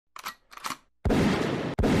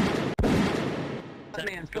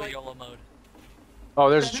Go YOLO mode. Oh,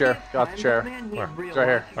 there's a chair. Got the chair. Where? It's right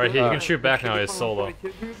here. Alright, he can shoot back now. He's solo.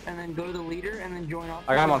 And then go to the leader and then join off.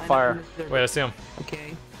 I got him on fire. Wait, I see him.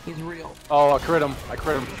 Okay, he's real. Oh, I crit him.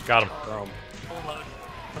 Got him. Full mode.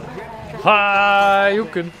 Hi, you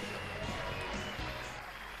can.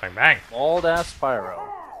 Bang bang. Bald ass pyro.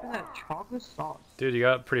 Look at that chocolate sauce. Dude, you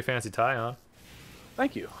got a pretty fancy tie on.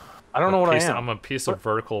 Thank you. I don't know what I am. I'm a piece of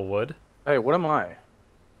vertical wood. Hey, what am I?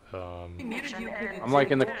 I'm I'm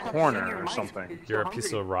like in the corner or something. You're a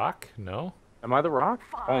piece of rock? No? Am I the rock?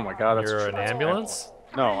 Oh my god, that's You're an ambulance?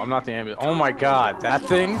 No, I'm not the ambulance. Oh my god, that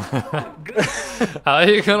thing? How are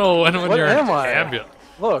you gonna win when What you're am an I? ambulance?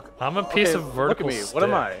 Look. I'm a piece okay, of vertical Look at me. stick. What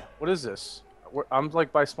am I? What is this? I'm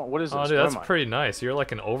like by small. What is this? Oh, dude, What that's am I? pretty nice. You're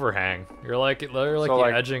like an overhang. You're like So, the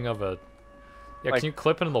like- edging of a. Yeah, like- can you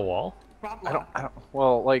clip into the wall? I don't.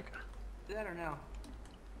 Well, like. Is that or no?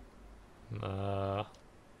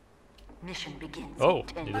 Mission begins. Oh,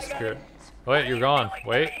 you disappeared. Wait, you're gone.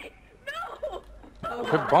 Wait.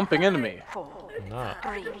 Quit bumping into me. I'm not.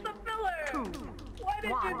 3, 2,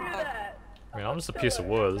 1. I mean, I'm just a piece of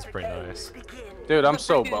wood. This is pretty nice. Dude, I'm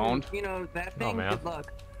so Freaking, boned. You know, that thing, Oh, man. good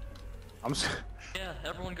luck. I'm. Yeah,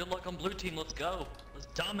 everyone good luck on blue team. Let's go. Let's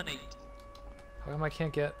dominate. How come I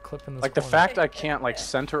can't get clip in this Like the corner? fact I can't like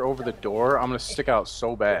center over the door, I'm gonna stick out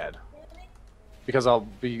so bad. Because I'll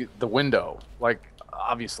be the window. Like,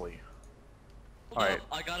 obviously. Hold Alright. up,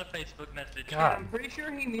 I got a Facebook message. God. I'm pretty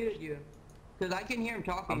sure he muted you. Because I can hear him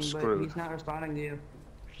talking, I'm but screwed. he's not responding to you.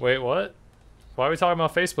 Wait, what? Why are we talking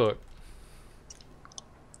about Facebook?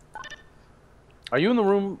 Are you in the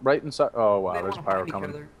room right inside? Oh wow, They there's wanna pyro find each coming.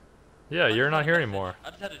 other. Yeah, you're not here anymore. I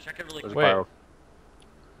just had to check it really There's quick. a Wait. pyro.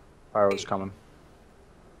 Pyro's coming.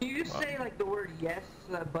 Can you just say like the word yes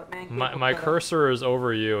so that Buttman can My look that up? cursor is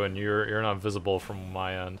over you, and you're not visible from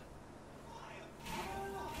my end.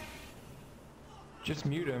 Just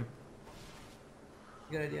mute him.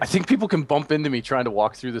 Good idea. I think people can bump into me trying to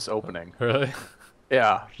walk through this opening. Really?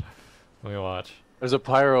 Yeah. Let me watch. There's a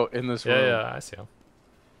pyro in this room. Yeah, I see him.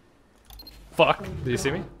 Fuck! Do you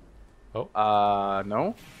see me?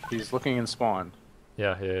 No. He's looking in spawn.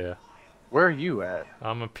 Yeah. Where are you at?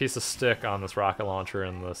 I'm a piece of stick on this rocket launcher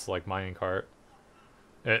in this like mining cart.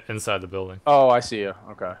 Inside the building. Oh, I see you.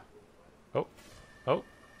 Okay. Oh.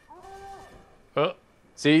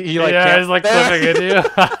 See, he like yeah, can't- he's like clipping into you.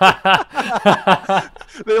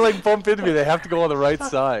 They like bump into me. They have to go on the right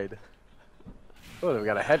side. Oh, we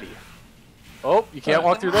got a heavy. Oh, you can't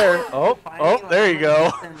walk through there. Oh, there you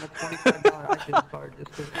go.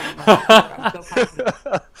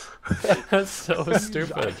 That's so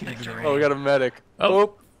stupid. Oh, we got a medic.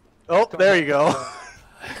 Oh. Oh, there you go.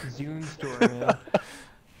 Zoom store, man.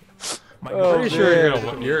 Oh, Pretty sure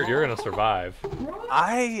man. you're gonna survive.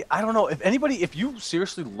 I don't know if you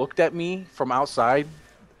seriously looked at me from outside,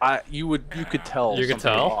 you could tell. You could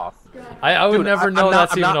something tell? Off. I would Dude, never know I'm not,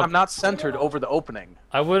 that's even I'm not centered over the opening.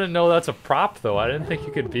 I wouldn't know that's a prop though. I didn't think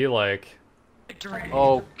you could be like. Victory.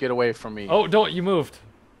 Oh, get away from me. Oh, don't you moved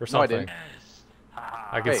or No, I something? didn't. Yes.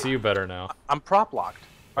 I can Hey. see you better now. I'm prop locked.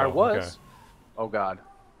 I Oh, was. okay. Oh god.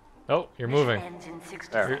 Oh, you're moving. Ends in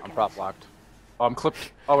 60 There, seconds. I'm prop locked. Oh, I'm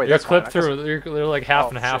clipped. Oh wait, You're that's fine. clipped through. You're like half Oh,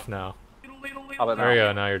 and half shit. now. How about There you now?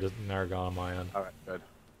 go. Now you're gone on my end. All right, good.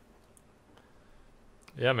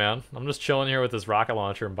 Yeah, man. I'm just chilling here with this rocket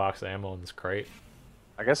launcher and box of ammo in this crate.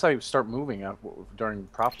 I guess I start moving up during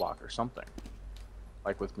prop lock or something,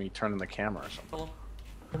 like with me turning the camera or something.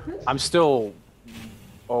 I'm still.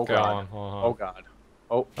 Oh Go god. on, hold on. Oh god.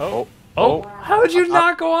 Oh. Oh. Oh. Oh! How did you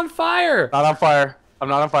not go on fire? Not on fire. I'm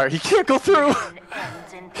not on fire. He can't go through.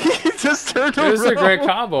 Ends in He just turned around. This is a great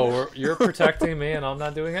combo. You're protecting me and I'm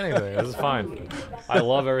not doing anything. This is fine. I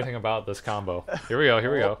love everything about this combo. Here we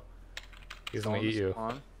go. He's gonna eat you.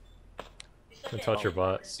 Gonna touch your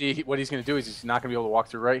butt. See, what he's gonna do is he's not gonna be able to walk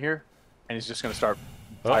through right here, and he's just gonna start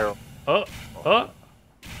pyro. Oh!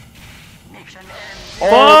 mission ends.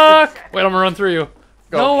 Fuck! Wait, I'm gonna run through you.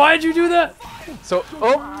 Go. No, why'd you do that? So,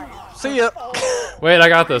 see ya. Wait, I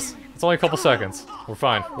got this. It's only a couple seconds. We're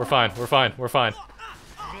fine.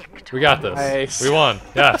 We got this. Nice. We won.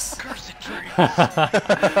 Yes.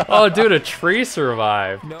 Oh, dude, a tree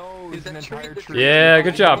survived. No, it's an entire tree. Yeah,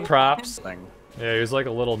 good job, props. Thing. Yeah, he was like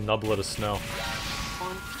a little nublet of snow.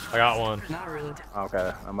 I got one. Not really. Okay,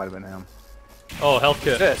 that might have been him. Oh, health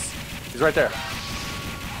kit. This. He's right there.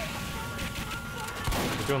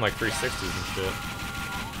 He's doing like 360s and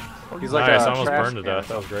shit. He's like Nice, a I almost trash burned to can. death.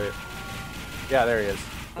 That was great. Yeah, there he is.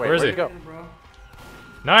 Wait, Where is where'd he? go? Bro.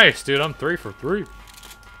 Nice, dude. I'm 3 for 3.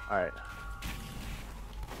 All right.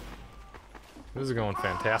 This is going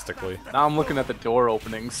fantastically. Now I'm looking at the door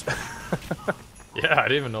openings. Yeah, I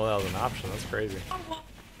didn't even know that was an option. That's crazy.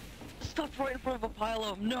 Stop right in front of a pile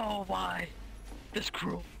of them. No, why? This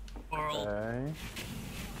cruel world. Okay.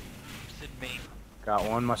 Send me Got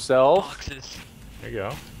one myself. boxes. There you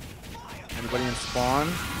go. Anybody in spawn?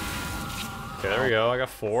 Okay, there we go. I got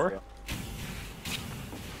 4.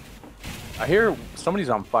 I hear somebody's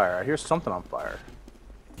on fire. I hear something on fire.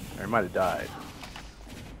 Or he might have died.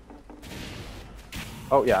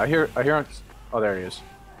 Oh yeah, I hear. Oh, there he is.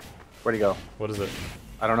 Where'd he go? What is it?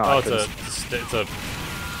 I don't know. Oh, I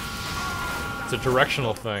it's a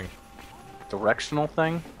directional thing. directional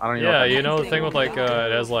thing. I don't even know. Yeah, If you know the thing with like it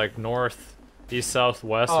has like north, east, south,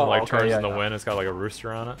 west, and like okay, turns yeah, in the yeah. wind. It's got like a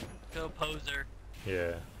rooster on it. Go poser.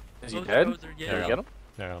 Yeah. Is he Poser, dead? poser, yeah. Did you get him?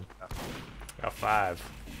 Yeah. Got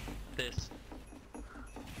 5. This.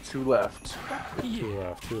 2 left. 2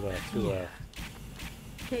 left. 2 left. 2 left.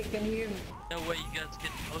 Hey, can you hear me? No way you guys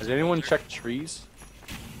get poser. Has anyone poser. checked trees?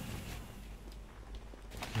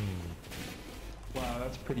 Wow,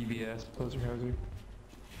 that's pretty BS. Poser Hauser.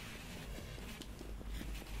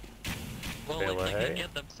 Well, Fail like, they ahead. can't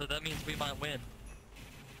get them, so that means we might win.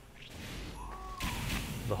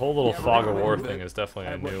 The whole little Yeah, we're fog gonna of war win, thing but is definitely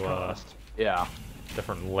a at what new, cost? Yeah.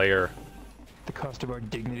 different layer. The cost of our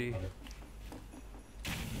dignity.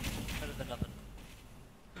 Better than nothing.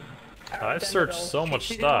 I've searched so much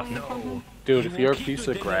stuff. Dude, You if you're a won't keep piece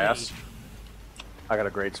your of grass, I got a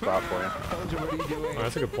great spot for you. Poser, what are you doing? Oh,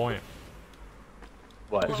 that's a good point.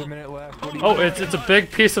 What? There's a minute left. What are you Oh, doing? it's a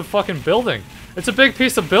big piece of fucking building. It's a big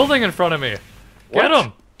piece of building in front of me. Get What?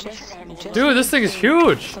 him! Dude, this thing is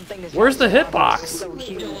huge. Where's the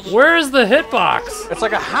hitbox? Where's the hitbox? It's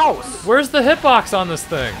like a house. Where's the hitbox on this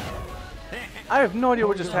thing? I have no idea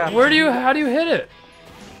what just happened. How do you hit it?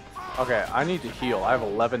 Okay, I need to heal. I have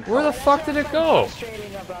 11 Where the health. fuck did it go?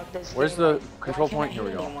 Where's the control point? Here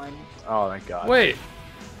we go. Oh, thank God. Wait.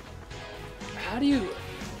 How do you...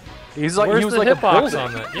 He's like, Where's he was the like a hitbox building.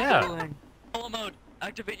 on that? Yeah. Yellow mode.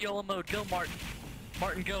 Activate yellow mode. Go, Martin.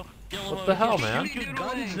 Martin, go. Yellow What mode. the hell, man? Shoot your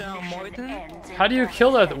guns now, Martin. How do you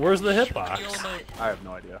kill that? Where's the Yellow hitbox? mode. I have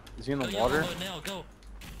no idea. Is he in Go the yellow water? mode now. Go.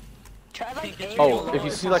 Oh, if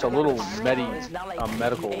you see like a little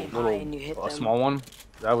medical little small one,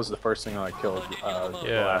 that was the first thing that I killed the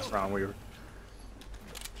Yeah. last round. We were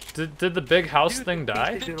Did the big house thing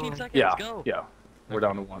die? 15 seconds. yeah Go. yeah. We're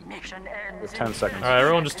down to 1. We have 10 seconds. Alright,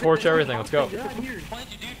 everyone just torch everything. Let's go. Behind you,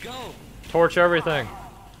 dude. Go. Torch everything.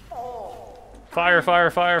 Fire, fire,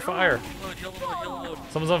 fire, fire. Mode, yellow mode. Yellow mode.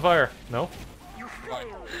 Someone's on fire. No?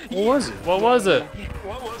 What was it? What was it?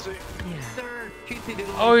 Sir, shoot the dude.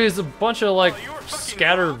 Oh, he's a bunch of like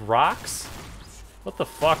scattered rocks? What the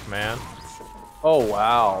fuck, man? Oh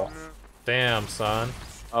wow. Damn, son.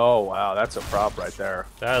 Oh wow. That's a prop right there.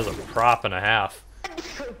 That is a prop and a half.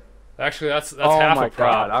 Actually, that's Oh half my a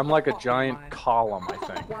prop. God. I'm like a giant column. I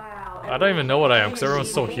think. I don't even know what I am because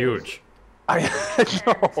everyone's so huge. I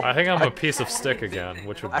know. I think I'm a piece of stick again,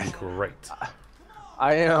 which would be great.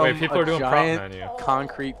 I am. Wait, people a are doing prop giant menu.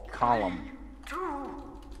 concrete column.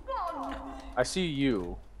 I see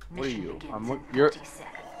you. What are you? You're.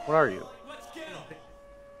 What are you?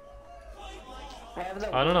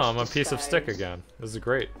 I don't know, I'm a piece of stick again. This is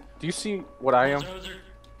great. Do you see what I am?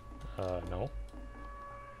 No.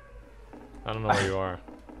 I don't know where you are.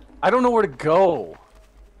 I don't know where to go.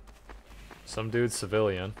 Some dude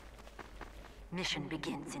civilian. Mission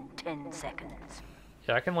begins in 10 seconds.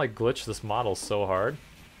 Yeah, I can like glitch this model so hard.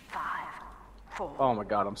 5, 4, Oh my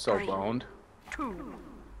God, I'm so boned. 2,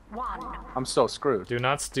 1. I'm so screwed. Do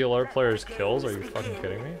not steal our players' kills, are you fucking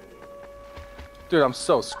kidding me? Dude, I'm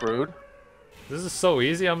so screwed. This is so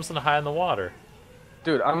easy, I'm just gonna hide in the water.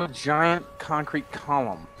 Dude, I'm a giant concrete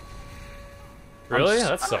column. Really? s-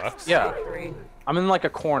 That sucks. Yeah. I'm in like a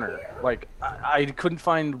corner. Like, I couldn't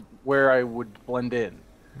find where I would blend in.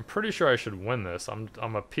 I'm pretty sure I should win this. I'm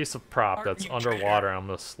a piece of prop that's underwater and I'm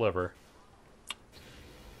the sliver.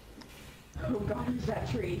 Oh God, is that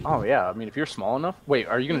tree? Oh yeah, I mean, if you're small enough. Wait,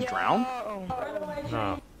 are you gonna drown?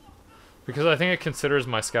 No. Because I think it considers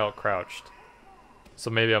my scout crouched. So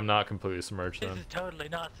maybe I'm not completely submerged This then. is totally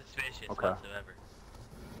not suspicious Okay. whatsoever.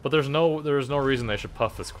 But there's no reason they should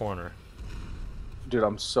puff this corner. Dude,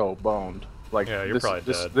 I'm so boned. Like, Yeah, you're this, probably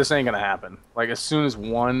this, dead. this ain't gonna happen. Like, as soon as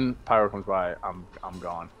one pyro comes by, I'm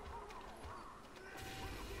gone.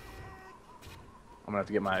 I'm gonna have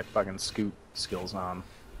to get my fucking scoot skills on.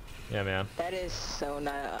 Yeah, man. That is so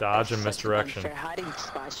not. Dodge that's and such misdirection. An unfair hiding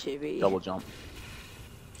spot, Shibby. Double jump.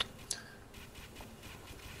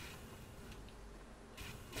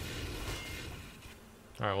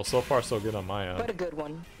 Alright, well so far so good on my But end. a good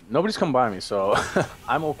one. Nobody's come by me, so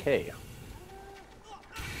I'm okay.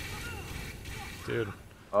 Dude.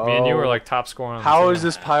 Oh. Me and you were like top scoring on the How team. is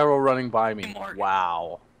this pyro running by me?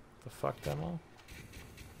 Wow. The fuck, demo?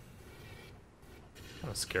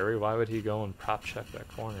 Kind of scary. Why would he go and prop check that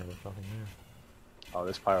corner with nothing there? Oh,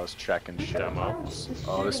 this pyro's checking shit. Demo.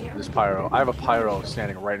 Oh, this pyro. I have a pyro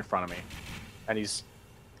standing right in front of me, and he's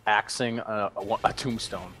axing a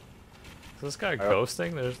tombstone. Is this guy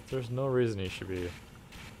ghosting? There's no reason he should be.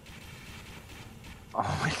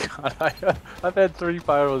 Oh my god, I've had 3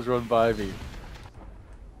 pyros run by me.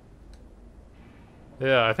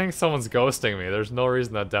 Yeah, I think someone's ghosting me. There's no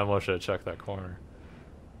reason that demo should have checked that corner.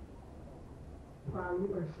 Wow,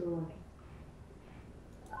 you are so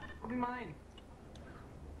lucky. I'll be mine.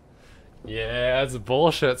 Yeah, it's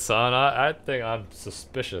bullshit, son. I think I'm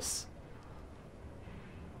suspicious.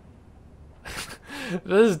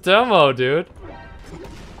 This demo, dude.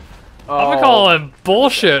 I'm calling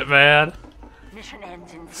bullshit, man. Mission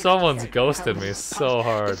ends in 60 Someone's seconds. ghosted me so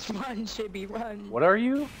hard. Run, Shibby, run. What are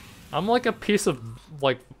you? I'm like a piece of,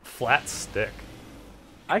 like, flat stick.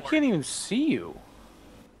 I can't even see you.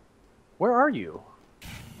 Where are you?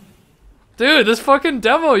 Dude, this fucking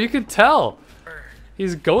demo, you can tell.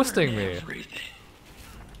 He's ghosting me.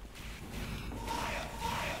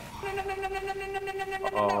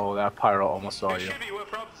 Oh, that pyro almost saw you.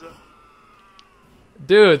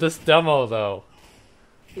 Dude, this demo, though.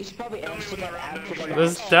 You should probably answer that after the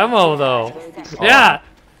This demo, though. Yeah!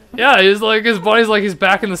 Yeah, he's like, his buddy's like he's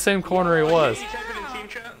back in the same corner he was.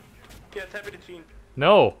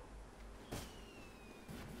 No.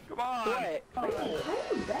 Come on. What? You're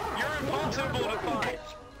impossible to find.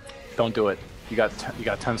 Don't do it. You got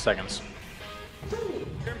 10 seconds.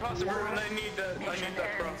 You're impossible, and I need that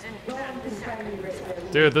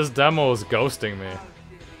bro. Dude, this demo is ghosting me.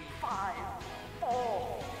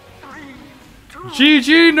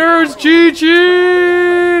 GG, nerds,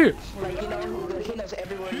 GG! Like, you know, he knows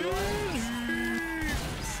everywhere you are.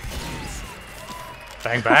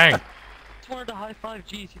 Bang, bang. Just wanted to high five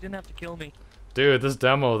G's. He didn't have to kill me. Dude, this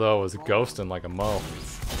demo, though, was ghosting like a mo.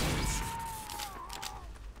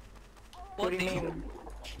 What do you mean?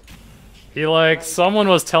 He, like, someone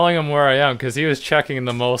was telling him where I am, because he was checking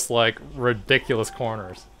the most, like, ridiculous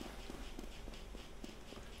corners.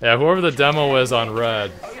 Yeah, whoever the demo is on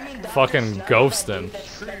red, fucking ghosting.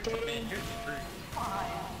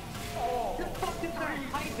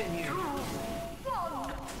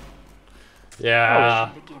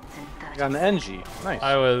 Yeah. You got an NG. Nice.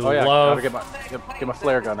 I would oh, yeah, love... gotta get my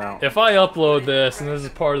flare gun out. If I upload this and this is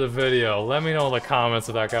part of the video, let me know in the comments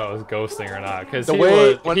if that guy was ghosting or not. Because The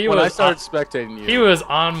way when I started spectating you, he was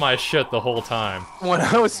on my shit the whole time. when I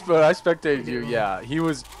spectated you, yeah, he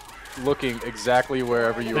was looking exactly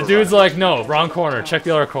wherever you were. The dude's like, no, wrong corner. Check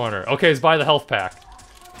the other corner. Okay, he's by the health pack.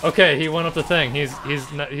 Okay, he went up the thing. He's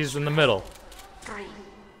in the middle.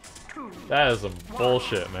 That is some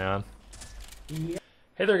bullshit, man.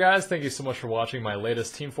 Hey there guys, thank you so much for watching my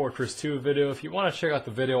latest Team Fortress 2 video. If you want to check out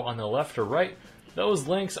the video on the left or right, those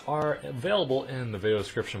links are available in the video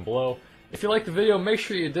description below. If you liked the video, make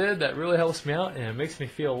sure you did. That really helps me out and it makes me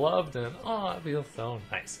feel loved and oh, I feel so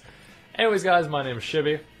nice. Anyways guys, my name is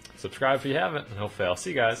Shibby. Subscribe if you haven't, and hopefully I'll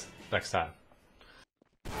see you guys next time.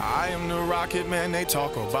 I am the rocket man they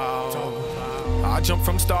talk about. I jump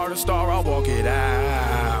from star to star, I walk it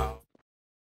out.